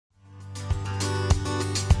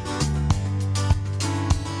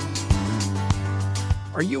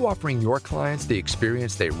Are you offering your clients the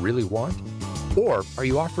experience they really want? Or are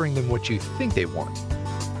you offering them what you think they want?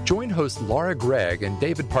 Join hosts Laura Gregg and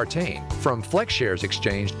David Partain from FlexShares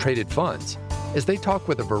Exchange Traded Funds as they talk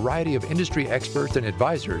with a variety of industry experts and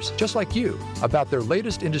advisors just like you about their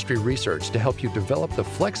latest industry research to help you develop the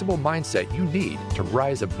flexible mindset you need to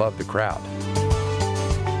rise above the crowd.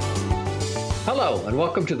 Hello, and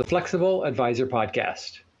welcome to the Flexible Advisor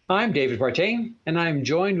Podcast. I'm David Partain, and I'm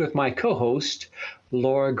joined with my co-host,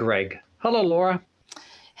 Laura Gregg. Hello, Laura.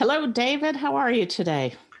 Hello, David. How are you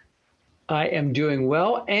today? I am doing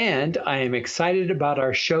well, and I am excited about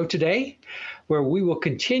our show today, where we will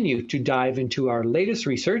continue to dive into our latest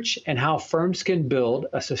research and how firms can build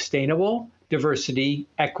a sustainable diversity,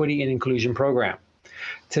 equity, and inclusion program.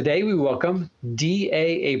 Today, we welcome DE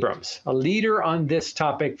Abrams, a leader on this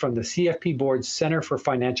topic from the CFP Board's Center for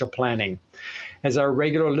Financial Planning. As our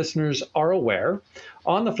regular listeners are aware,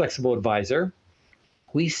 on the Flexible Advisor,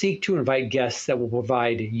 we seek to invite guests that will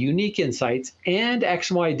provide unique insights and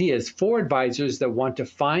actionable ideas for advisors that want to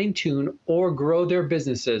fine-tune or grow their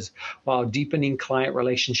businesses while deepening client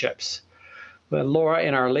relationships. But Laura,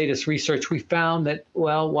 in our latest research, we found that,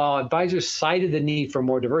 while advisors cited the need for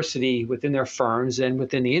more diversity within their firms and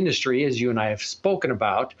within the industry, as you and I have spoken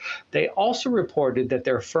about, they also reported that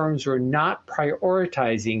their firms were not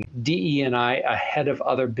prioritizing DE&I ahead of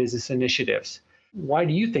other business initiatives. Why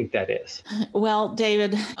do you think that is? Well,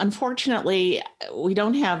 David, unfortunately, we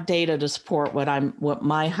don't have data to support what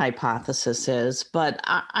my hypothesis is, but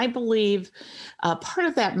I believe part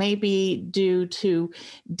of that may be due to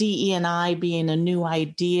DE&I being a new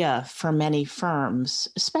idea for many firms,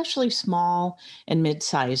 especially small and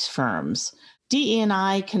mid-sized firms.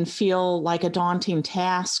 DE&I can feel like a daunting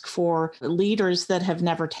task for leaders that have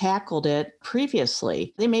never tackled it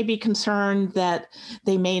previously. They may be concerned that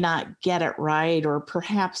they may not get it right, or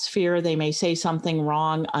perhaps fear they may say something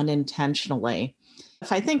wrong unintentionally.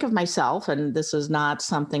 If I think of myself, and this is not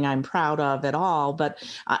something I'm proud of at all, but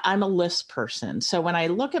I'm a list person. So when I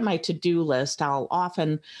look at my to-do list, I'll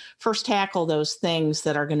often first tackle those things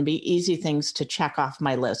that are going to be easy things to check off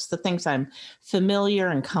my list, the things I'm familiar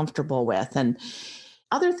and comfortable with. And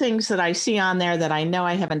other things that I see on there that I know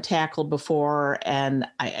I haven't tackled before, and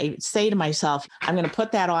I say to myself, I'm going to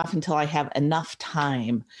put that off until I have enough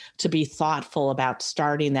time to be thoughtful about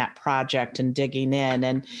starting that project and digging in.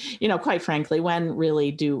 And, quite frankly, when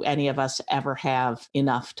really do any of us ever have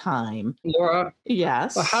enough time? Laura?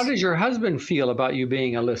 Yes? Well, how does your husband feel about you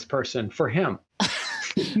being a list person for him?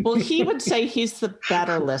 Well, he would say he's the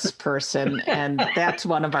better list person, and that's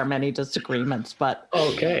one of our many disagreements. But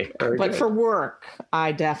okay, but for work,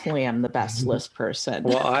 I definitely am the best list person.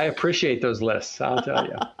 Well, I appreciate those lists, I'll tell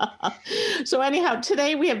you. So anyhow,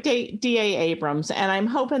 today we have DE Abrams, and I'm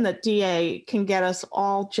hoping that DA can get us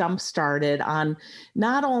all jump-started on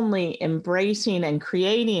not only embracing and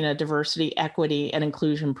creating a diversity, equity, and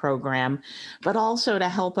inclusion program, but also to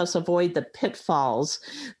help us avoid the pitfalls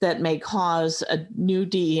that may cause a new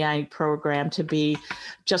DE&I program to be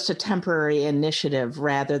just a temporary initiative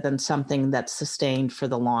rather than something that's sustained for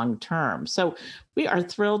the long term. So we are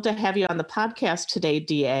thrilled to have you on the podcast today,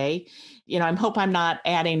 DA. I hope I'm not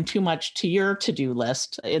adding too much to your to-do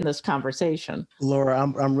list in this conversation. Laura,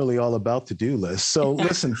 I'm really all about to-do lists. So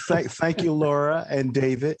listen, thank you, Laura and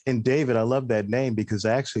David. And David, I love that name because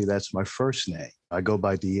actually that's my first name. I go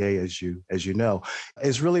by DA, as you know.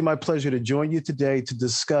 It's really my pleasure to join you today to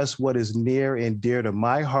discuss what is near and dear to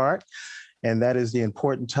my heart, and that is the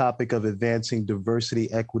important topic of advancing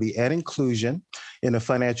diversity, equity, and inclusion in the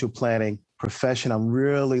financial planning profession. I'm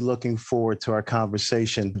really looking forward to our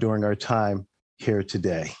conversation during our time here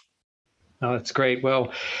today. Oh, that's great.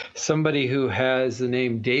 Well, somebody who has the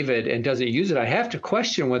name David and doesn't use it, I have to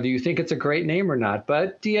question whether you think it's a great name or not.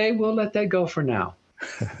 But DA, we'll let that go for now.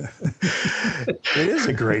 It is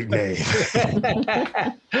a great name.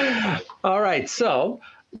 All right. So,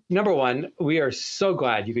 number one, we are so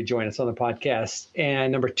glad you could join us on the podcast.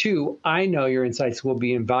 And number two, I know your insights will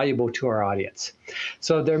be invaluable to our audience.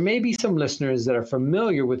 So there may be some listeners that are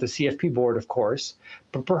familiar with the CFP board, of course,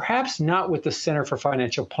 but perhaps not with the Center for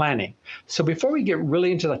Financial Planning. So before we get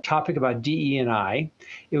really into the topic about DE&I,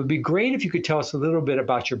 it would be great if you could tell us a little bit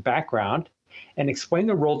about your background and explain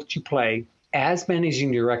the role that you play as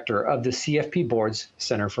managing director of the CFP board's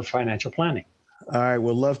Center for Financial Planning. All right,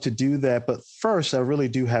 we'll love to do that. But first, I really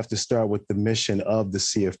do have to start with the mission of the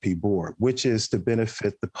CFP board, which is to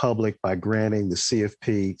benefit the public by granting the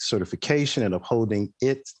CFP certification and upholding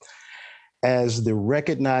it as the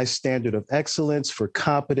recognized standard of excellence for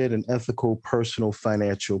competent and ethical personal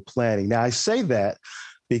financial planning. Now, I say that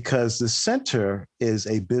because the center is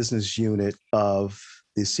a business unit of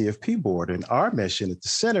the CFP board. And our mission at the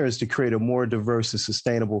center is to create a more diverse and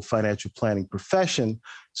sustainable financial planning profession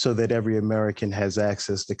so that every American has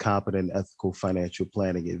access to competent, ethical financial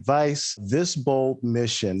planning advice. This bold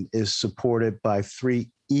mission is supported by three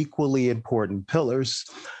equally important pillars.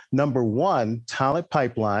 Number one, talent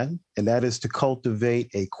pipeline, and that is to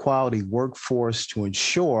cultivate a quality workforce to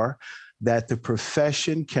ensure that the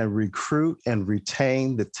profession can recruit and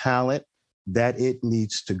retain the talent that it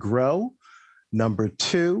needs to grow. Number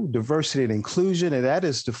two, diversity and inclusion, and that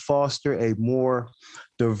is to foster a more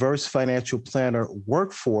diverse financial planner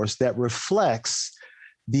workforce that reflects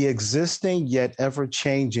the existing yet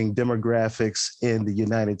ever-changing demographics in the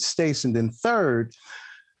United States. And then third,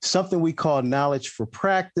 something we call knowledge for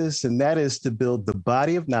practice, and that is to build the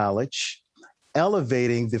body of knowledge,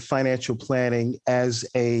 elevating the financial planning as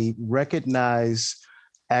a recognized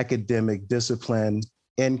academic discipline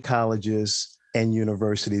in colleges and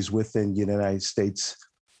universities within the United States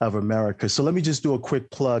of America. So let me just do a quick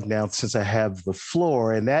plug now since I have the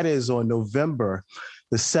floor, and that is on November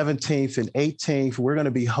the 17th and 18th, we're going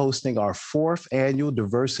to be hosting our fourth annual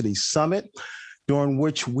Diversity Summit, during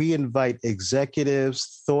which we invite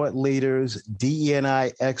executives, thought leaders,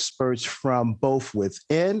 DE&I experts from both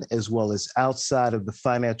within as well as outside of the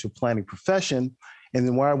financial planning profession. And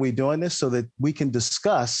then why are we doing this? So that we can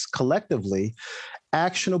discuss collectively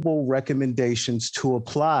actionable recommendations to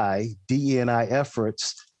apply DE&I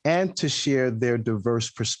efforts and to share their diverse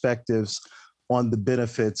perspectives on the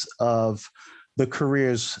benefits of the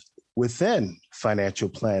careers within financial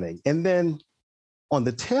planning. And then on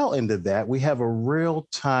the tail end of that, we have a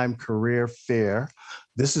real-time career fair.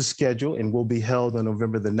 This is scheduled and will be held on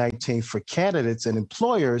November the 19th for candidates and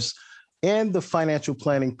employers in the financial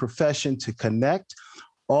planning profession to connect.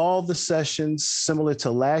 All the sessions, similar to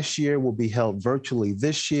last year, will be held virtually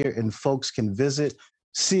this year, and folks can visit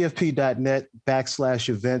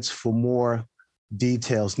cfp.net/events for more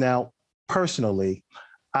details. Now, personally,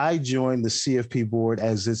 I joined the CFP board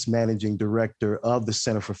as its managing director of the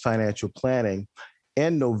Center for Financial Planning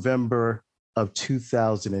in November of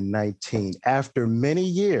 2019, after many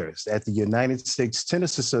years at the United States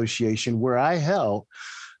Tennis Association, where I held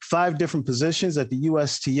 5 different positions at the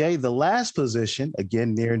USTA. The last position,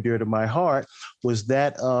 again, near and dear to my heart, was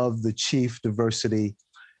that of the Chief Diversity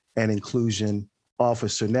and Inclusion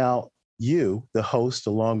Officer. Now, you, the host,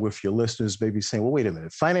 along with your listeners, may be saying, well, wait a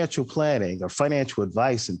minute, financial planning or financial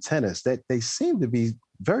advice in tennis, that they seem to be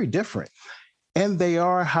very different. And they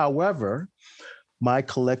are, however, my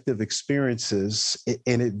collective experiences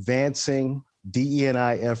in advancing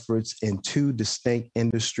DE&I efforts in 2 distinct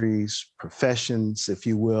industries, professions, if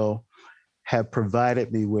you will, have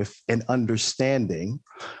provided me with an understanding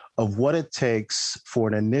of what it takes for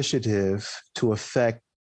an initiative to affect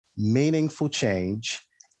meaningful change,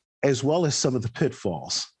 as well as some of the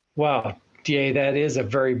pitfalls. Wow, DA, that is a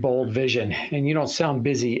very bold vision, and you don't sound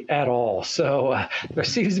busy at all. So there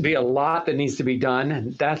seems to be a lot that needs to be done,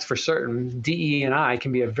 and that's for certain. DE&I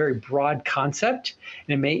can be a very broad concept,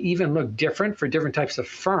 and it may even look different for different types of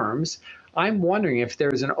firms. I'm wondering if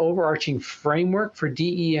there's an overarching framework for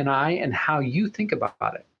DE&I and how you think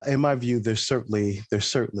about it. In my view, there certainly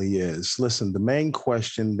is. Listen, the main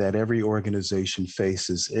question that every organization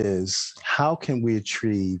faces is, how can we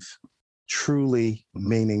achieve truly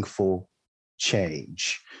meaningful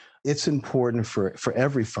change? It's important for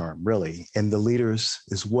every firm, really, and the leaders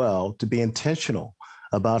as well, to be intentional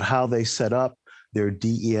about how they set up their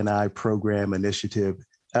DE&I program initiative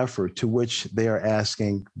effort to which they are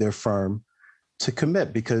asking their firm to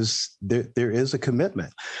commit, because there is a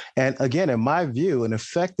commitment. And again, in my view, an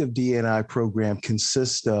effective DE&I program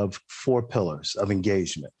consists of 4 pillars of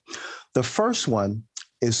engagement. The first one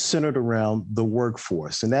is centered around the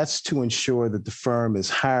workforce, and that's to ensure that the firm is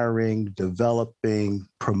hiring, developing,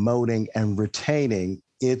 promoting, and retaining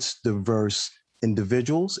its diverse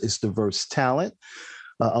individuals, its diverse talent,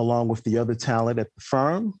 along with the other talent at the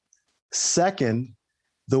firm. Second,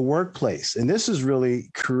 the workplace. And this is really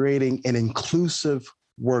creating an inclusive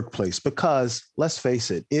workplace, because let's face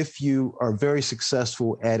it, if you are very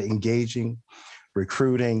successful at engaging,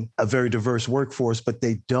 recruiting a very diverse workforce, but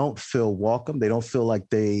they don't feel welcome, they don't feel like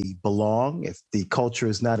they belong, if the culture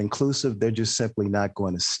is not inclusive, they're just simply not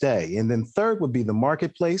going to stay. And then third would be the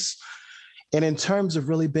marketplace. And in terms of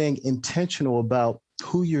really being intentional about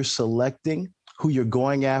who you're selecting, who you're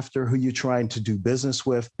going after, who you're trying to do business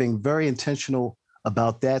with, being very intentional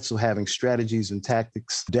about that. So having strategies and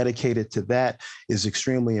tactics dedicated to that is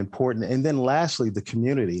extremely important. And then lastly, the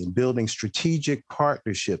community and building strategic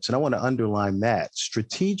partnerships. And I want to underline that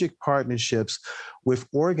strategic partnerships with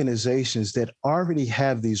organizations that already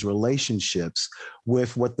have these relationships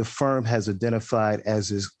with what the firm has identified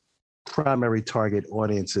as its primary target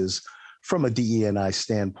audiences from a DE&I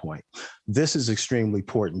standpoint. This is extremely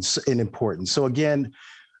important. So again,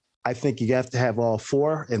 I think you have to have all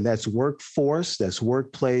four, and that's workforce, that's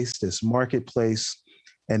workplace, that's marketplace,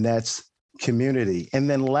 and that's community. And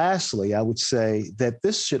then lastly, I would say that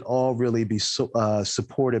this should all really be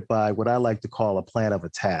supported by what I like to call a plan of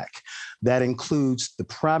attack. That includes the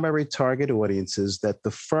primary target audiences that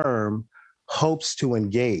the firm hopes to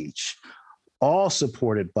engage, all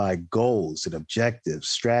supported by goals and objectives,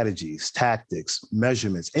 strategies, tactics,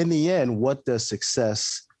 measurements. In the end, what does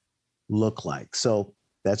success look like? So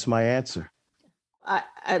that's my answer.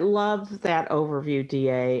 I love that overview,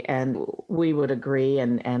 DA, and we would agree.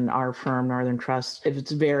 And our firm, Northern Trust,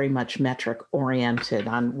 it's very much metric oriented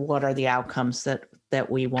on what are the outcomes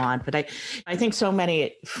that we want. But I think so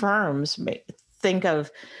many firms think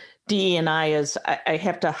of DE&I as I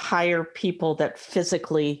have to hire people that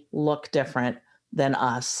physically look different than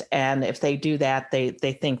us. And if they do that, they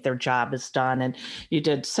think their job is done. And you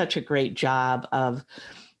did such a great job of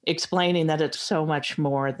explaining that it's so much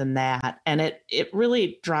more than that. And it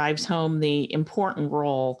really drives home the important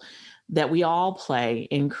role that we all play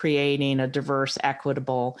in creating a diverse,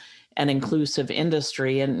 equitable, and inclusive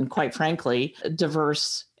industry, and quite frankly, a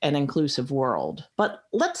diverse and inclusive world. But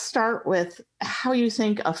let's start with how you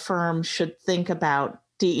think a firm should think about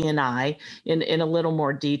DE&I in a little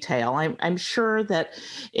more detail. I'm sure that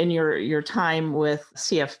in your time with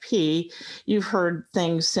CFP, you've heard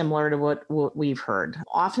things similar to what we've heard.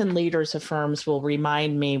 Often leaders of firms will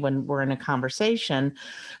remind me when we're in a conversation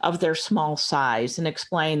of their small size and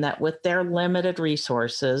explain that with their limited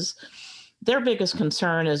resources, their biggest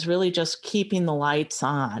concern is really just keeping the lights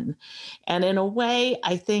on. And in a way,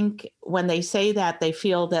 I think when they say that, they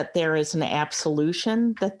feel that there is an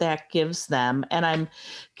absolution that gives them. And I'm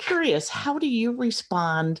curious, how do you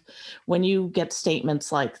respond when you get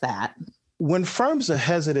statements like that? When firms are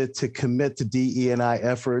hesitant to commit to DE&I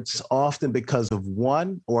efforts, often because of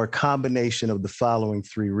one or a combination of the following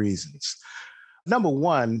three reasons. Number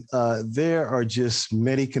one, there are just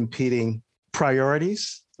many competing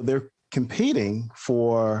priorities. They're competing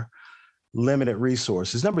for limited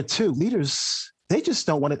resources. Number two, leaders, they just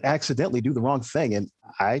don't want to accidentally do the wrong thing. And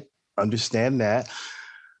I understand that.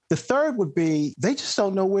 The third would be, they just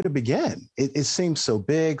don't know where to begin. It seems so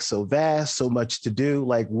big, so vast, so much to do.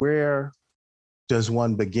 Like, where does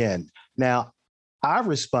one begin? Now, I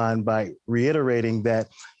respond by reiterating that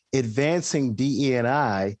advancing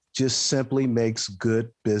DE&I just simply makes good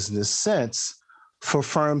business sense for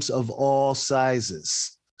firms of all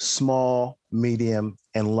sizes, small, medium,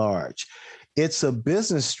 and large. It's a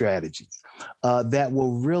business strategy that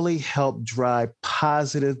will really help drive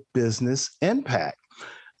positive business impact.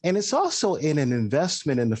 And it's also in an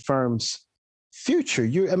investment in the firm's future.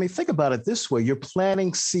 Think about it this way. You're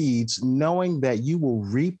planting seeds knowing that you will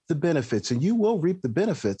reap the benefits, and you will reap the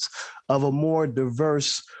benefits of a more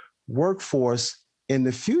diverse workforce in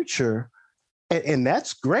the future. And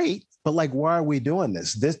that's great. But why are we doing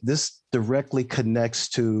this? This directly connects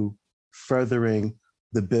to furthering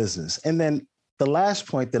the business. And then the last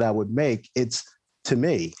point that I would make, to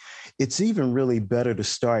me, it's even really better to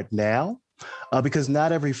start now because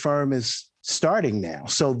not every firm is starting now.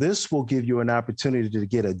 So this will give you an opportunity to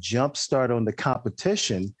get a jump start on the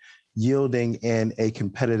competition, yielding in a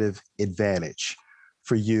competitive advantage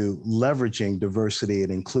for you, leveraging diversity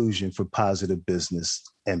and inclusion for positive business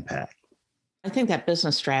impact. I think that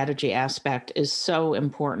business strategy aspect is so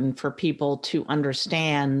important for people to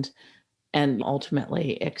understand and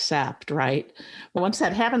ultimately accept, right? Once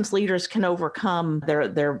that happens, leaders can overcome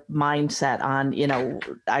their mindset on,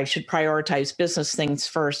 I should prioritize business things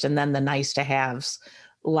first and then the nice to haves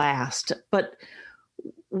last. But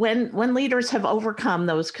when leaders have overcome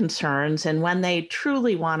those concerns and when they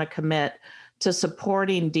truly want to commit to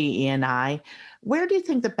supporting DE&I, where do you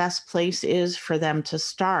think the best place is for them to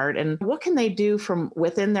start? And what can they do from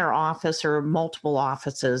within their office or multiple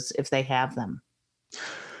offices if they have them?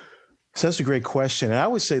 So that's a great question. And I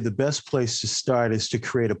would say the best place to start is to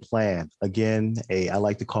create a plan. Again, I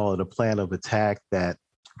like to call it a plan of attack that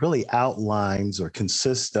really outlines or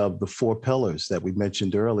consists of the four pillars that we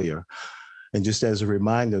mentioned earlier. And just as a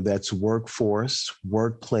reminder, that's workforce,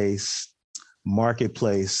 workplace,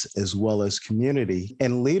 marketplace, as well as community.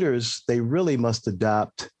 And leaders, they really must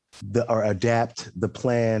adapt the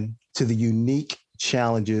plan to the unique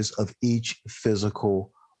challenges of each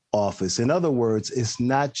physical office. In other words, it's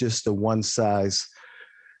not just a one size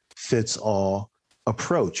fits all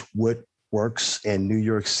approach. What works in New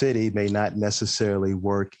York City may not necessarily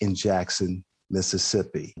work in Jackson,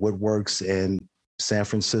 Mississippi. What works in San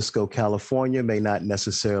Francisco, California may not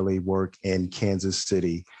necessarily work in Kansas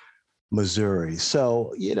City, Missouri.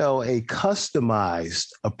 So, a customized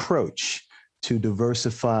approach to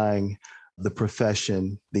diversifying the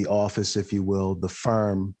profession, the office, if you will, the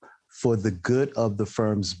firm, for the good of the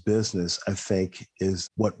firm's business, I think is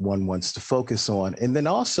what one wants to focus on. And then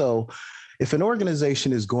also, if an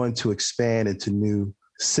organization is going to expand into new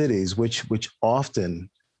cities, which often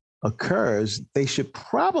occurs, they should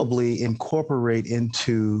probably incorporate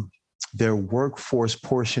into their workforce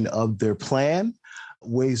portion of their plan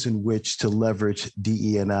ways in which to leverage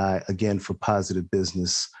DE&I, again, for positive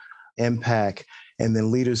business impact. And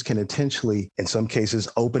then leaders can intentionally, in some cases,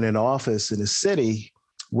 open an office in a city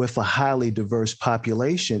with a highly diverse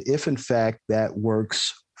population, if in fact that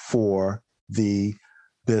works for the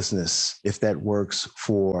business, if that works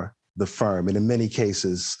for the firm. And in many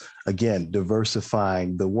cases, again,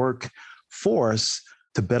 diversifying the workforce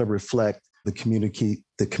to better reflect the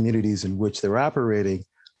communities in which they're operating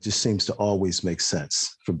just seems to always make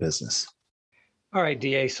sense for business. All right,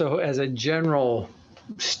 DA. So as a general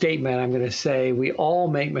statement, I'm going to say we all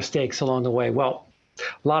make mistakes along the way. Well,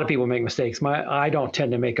 a lot of people make mistakes. I don't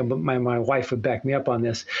tend to make them, but my wife would back me up on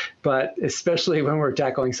this. But especially when we're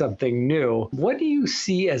tackling something new, what do you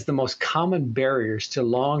see as the most common barriers to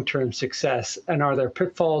long-term success? And are there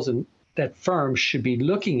pitfalls that firms should be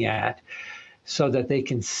looking at so that they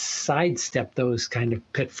can sidestep those kind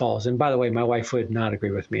of pitfalls? And by the way, my wife would not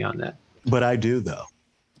agree with me on that. But I do, though.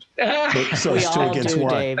 So we it's two all against do,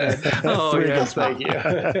 one. David. Oh, Three yes, against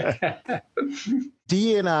thank you.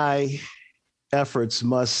 DE&I efforts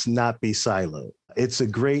must not be siloed. It's a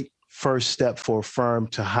great first step for a firm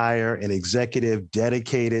to hire an executive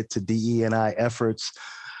dedicated to DE&I efforts,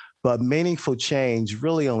 but meaningful change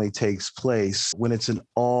really only takes place when it's an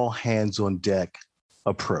all hands on deck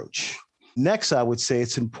approach. Next, I would say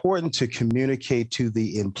it's important to communicate to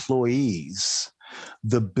the employees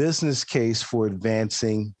the business case for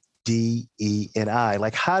advancing DE&I.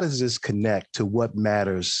 Like, how does this connect to what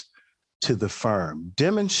matters to the firm?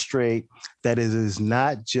 Demonstrate that it is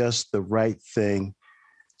not just the right thing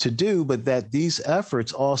to do, but that these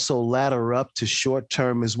efforts also ladder up to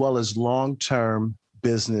short-term as well as long-term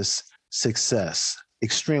business success.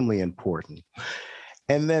 Extremely important.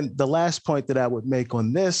 And then the last point that I would make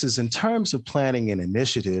on this is in terms of planning an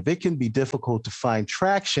initiative, it can be difficult to find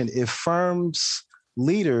traction if firms'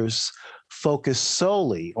 leaders focus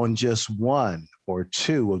solely on just one or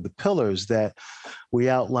two of the pillars that we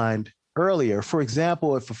outlined earlier. For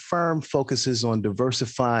example, if a firm focuses on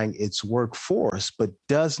diversifying its workforce, but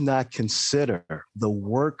does not consider the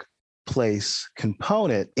workplace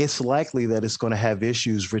component, it's likely that it's going to have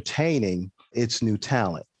issues retaining its new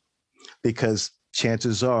talent because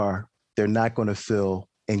chances are they're not going to feel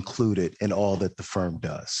included in all that the firm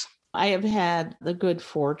does. I have had the good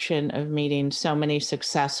fortune of meeting so many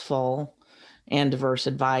successful and diverse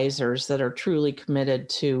advisors that are truly committed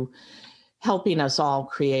to helping us all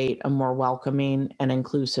create a more welcoming and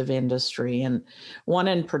inclusive industry. And one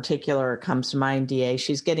in particular comes to mind, DA.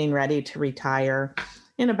 She's getting ready to retire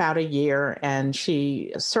in about a year, and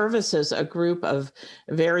she services a group of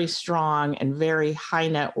very strong and very high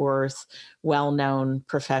net worth, well-known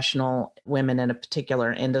professional women in a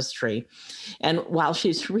particular industry. And while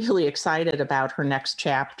she's really excited about her next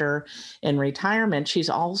chapter in retirement, she's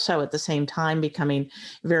also at the same time becoming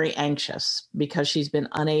very anxious because she's been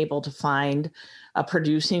unable to find a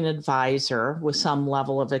producing advisor with some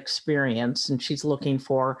level of experience, and she's looking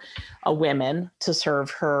for a woman to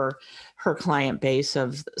serve her client base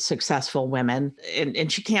of successful women,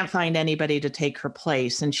 and she can't find anybody to take her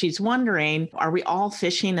place. And she's wondering, are we all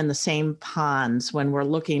fishing in the same ponds when we're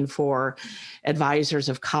looking for advisors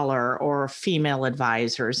of color or female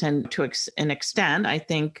advisors? And to an extent, I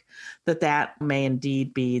think that may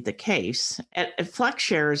indeed be the case. At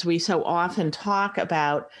FlexShares, we so often talk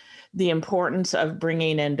about the importance of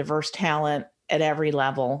bringing in diverse talent at every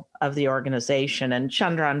level of the organization. And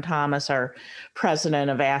Chandran Thomas, our president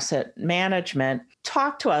of asset management,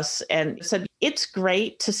 talked to us and said, it's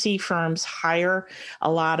great to see firms hire a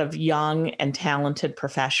lot of young and talented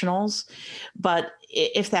professionals, but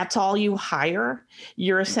if that's all you hire,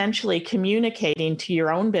 you're essentially communicating to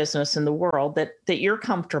your own business in the world that you're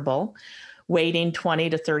comfortable waiting 20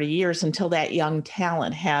 to 30 years until that young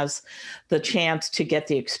talent has the chance to get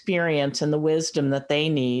the experience and the wisdom that they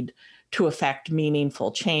need to affect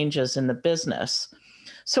meaningful changes in the business.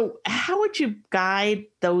 So how would you guide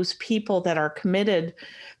those people that are committed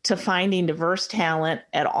to finding diverse talent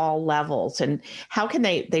at all levels? And how can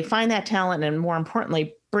they find that talent and, more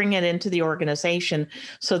importantly, bring it into the organization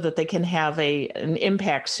so that they can have an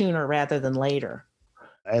impact sooner rather than later?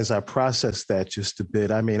 As I process that just a bit,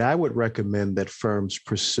 I would recommend that firms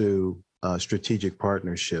pursue strategic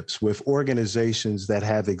partnerships with organizations that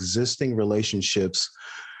have existing relationships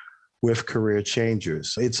with career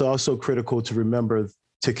changers. It's also critical to remember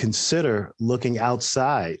to consider looking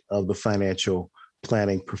outside of the financial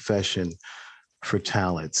planning profession for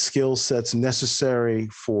talent. Skill sets necessary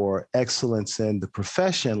for excellence in the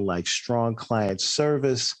profession, like strong client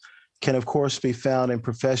service, can of course be found in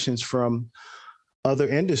professions from other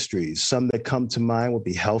industries. Some that come to mind would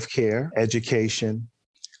be healthcare, education,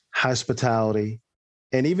 hospitality,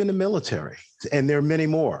 and even the military. And there are many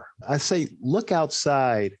more. I say look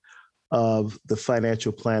outside of the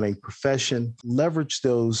financial planning profession, leverage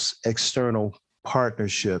those external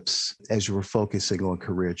partnerships as you were focusing on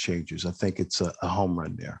career changers. I think it's a home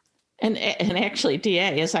run there. And actually,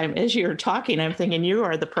 DA, as you're talking, I'm thinking you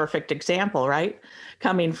are the perfect example, right?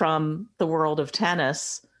 Coming from the world of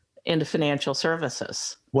tennis into financial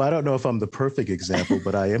services. Well, I don't know if I'm the perfect example,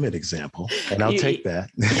 but I am an example, and I'll take that.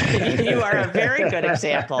 You are a very good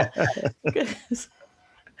example.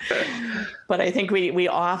 But I think we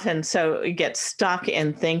often get stuck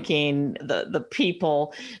in thinking the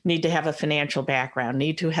people need to have a financial background,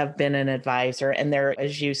 need to have been an advisor. And there,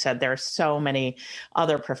 as you said, there are so many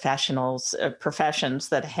other professions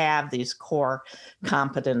that have these core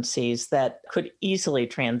competencies that could easily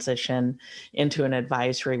transition into an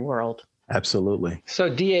advisory world. Absolutely. So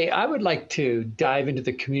DA, I would like to dive into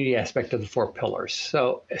the community aspect of the 4 pillars.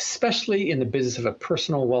 So especially in the business of a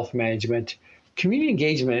personal wealth management, community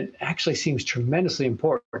engagement actually seems tremendously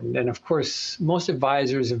important. And of course, most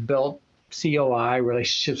advisors have built COI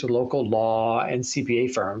relationships with local law and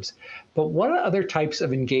CPA firms. But what other types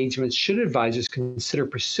of engagements should advisors consider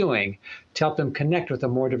pursuing to help them connect with a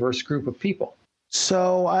more diverse group of people?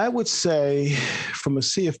 So I would say from a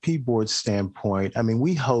CFP board standpoint,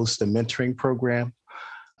 we host a mentoring program.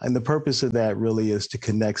 And the purpose of that really is to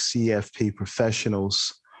connect CFP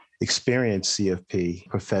professionals, experienced CFP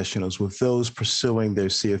professionals, with those pursuing their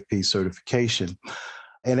CFP certification.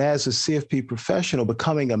 And as a CFP professional,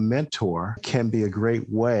 becoming a mentor can be a great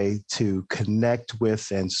way to connect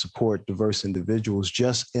with and support diverse individuals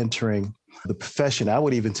just entering the profession. I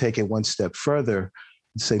would even take it one step further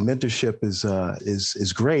and say mentorship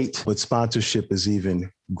is great, but sponsorship is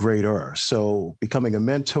even greater. So becoming a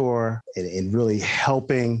mentor and really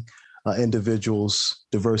helping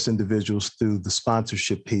diverse individuals through the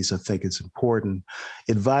sponsorship piece, I think it's important.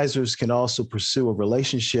 Advisors can also pursue a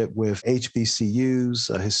relationship with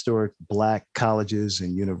HBCUs, historic Black colleges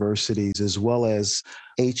and universities, as well as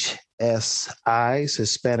HSIs,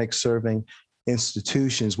 Hispanic Serving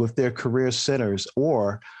Institutions, with their career centers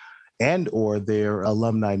or their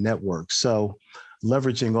alumni networks. So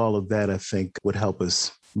leveraging all of that, I think, would help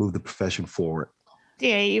us move the profession forward.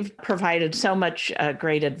 Yeah, you've provided so much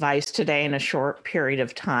great advice today in a short period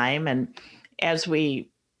of time. And as we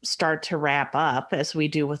start to wrap up, as we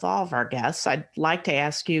do with all of our guests, I'd like to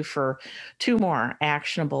ask you for 2 more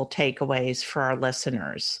actionable takeaways for our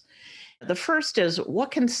listeners. The first is, what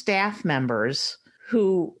can staff members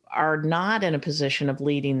who are not in a position of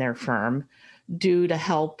leading their firm do to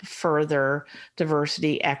help further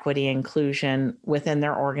diversity, equity, inclusion within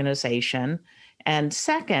their organization? And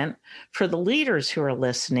second, for the leaders who are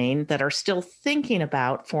listening that are still thinking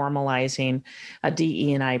about formalizing a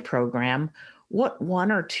DE&I program, what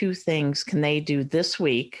 1 or 2 things can they do this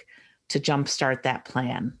week to jumpstart that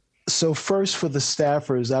plan? So first, for the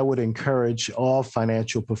staffers, I would encourage all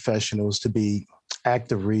financial professionals to be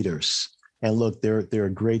active readers. And look, there are a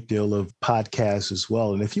great deal of podcasts as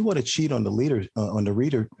well. And if you want to cheat on the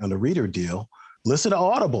reader deal, listen to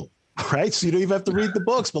Audible. Right? So you don't even have to read the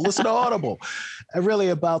books, but listen to Audible. And really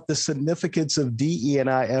about the significance of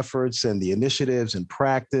DE&I efforts and the initiatives and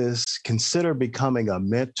practice. Consider becoming a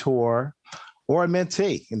mentor or a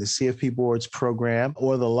mentee in the CFP Board's program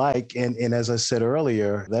or the like. And as I said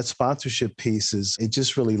earlier, that sponsorship piece it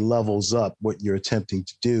just really levels up what you're attempting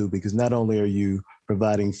to do, because not only are you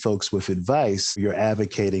providing folks with advice, you're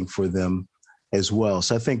advocating for them as well.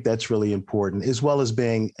 So I think that's really important, as well as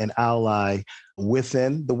being an ally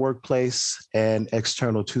within the workplace and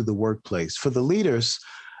external to the workplace. For the leaders,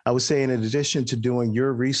 I would say in addition to doing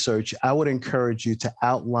your research, I would encourage you to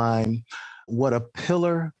outline what a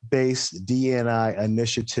pillar-based DE&I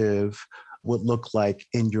initiative would look like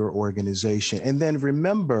in your organization. And then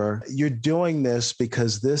remember, you're doing this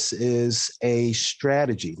because this is a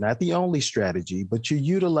strategy, not the only strategy, but you're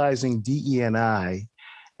utilizing DE&I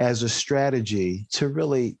as a strategy to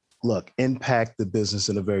really impact the business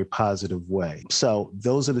in a very positive way. So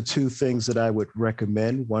those are the two things that I would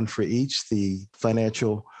recommend, one for each, the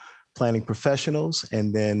financial planning professionals,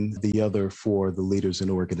 and then the other for the leaders in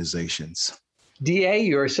organizations. DA,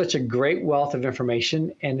 you are such a great wealth of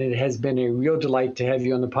information, and it has been a real delight to have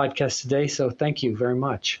you on the podcast today. So thank you very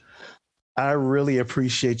much. I really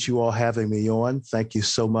appreciate you all having me on. Thank you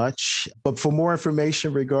so much. But for more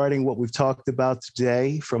information regarding what we've talked about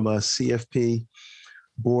today from a CFP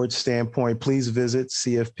board standpoint, please visit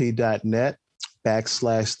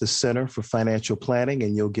cfp.net/the Center for Financial Planning,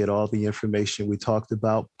 and you'll get all the information we talked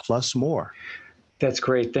about, plus more. That's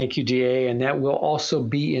great. Thank you, DA. And that will also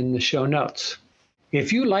be in the show notes.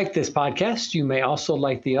 If you like this podcast, you may also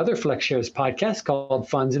like the other FlexShares podcast called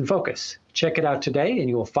Funds in Focus. Check it out today, and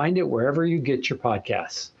you will find it wherever you get your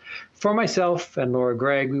podcasts. For myself and Laura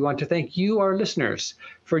Gregg, we want to thank you, our listeners,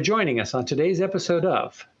 for joining us on today's episode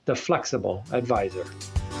of The Flexible Advisor.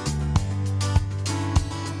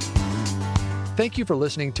 Thank you for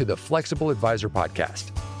listening to the Flexible Advisor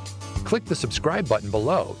podcast. Click the subscribe button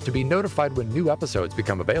below to be notified when new episodes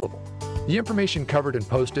become available. The information covered and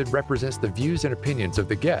posted represents the views and opinions of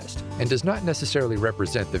the guest and does not necessarily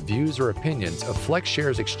represent the views or opinions of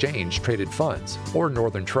FlexShares Exchange Traded Funds or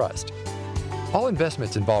Northern Trust. All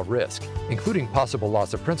investments involve risk, including possible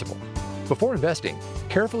loss of principal. Before investing,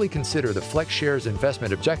 carefully consider the FlexShares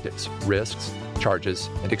investment objectives, risks, charges,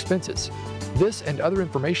 and expenses. This and other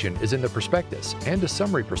information is in the prospectus and a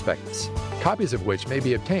summary prospectus, copies of which may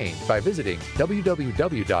be obtained by visiting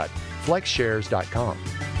www.flexshares.com.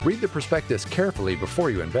 Read the prospectus carefully before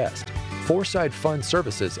you invest. Foreside Fund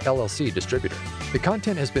Services, LLC distributor. The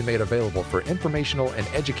content has been made available for informational and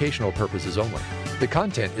educational purposes only. The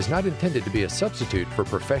content is not intended to be a substitute for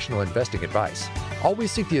professional investing advice.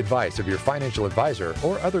 Always seek the advice of your financial advisor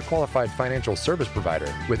or other qualified financial service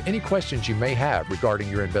provider with any questions you may have regarding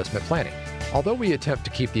your investment planning. Although we attempt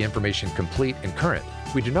to keep the information complete and current,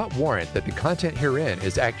 we do not warrant that the content herein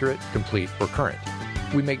is accurate, complete, or current.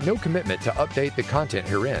 We make no commitment to update the content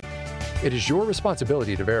herein. It is your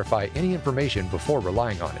responsibility to verify any information before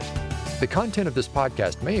relying on it. The content of this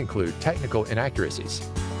podcast may include technical inaccuracies.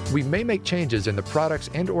 We may make changes in the products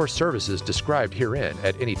and/or services described herein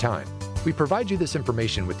at any time. We provide you this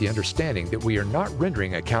information with the understanding that we are not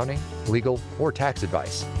rendering accounting, legal, or tax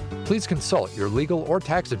advice. Please consult your legal or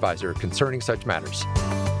tax advisor concerning such matters.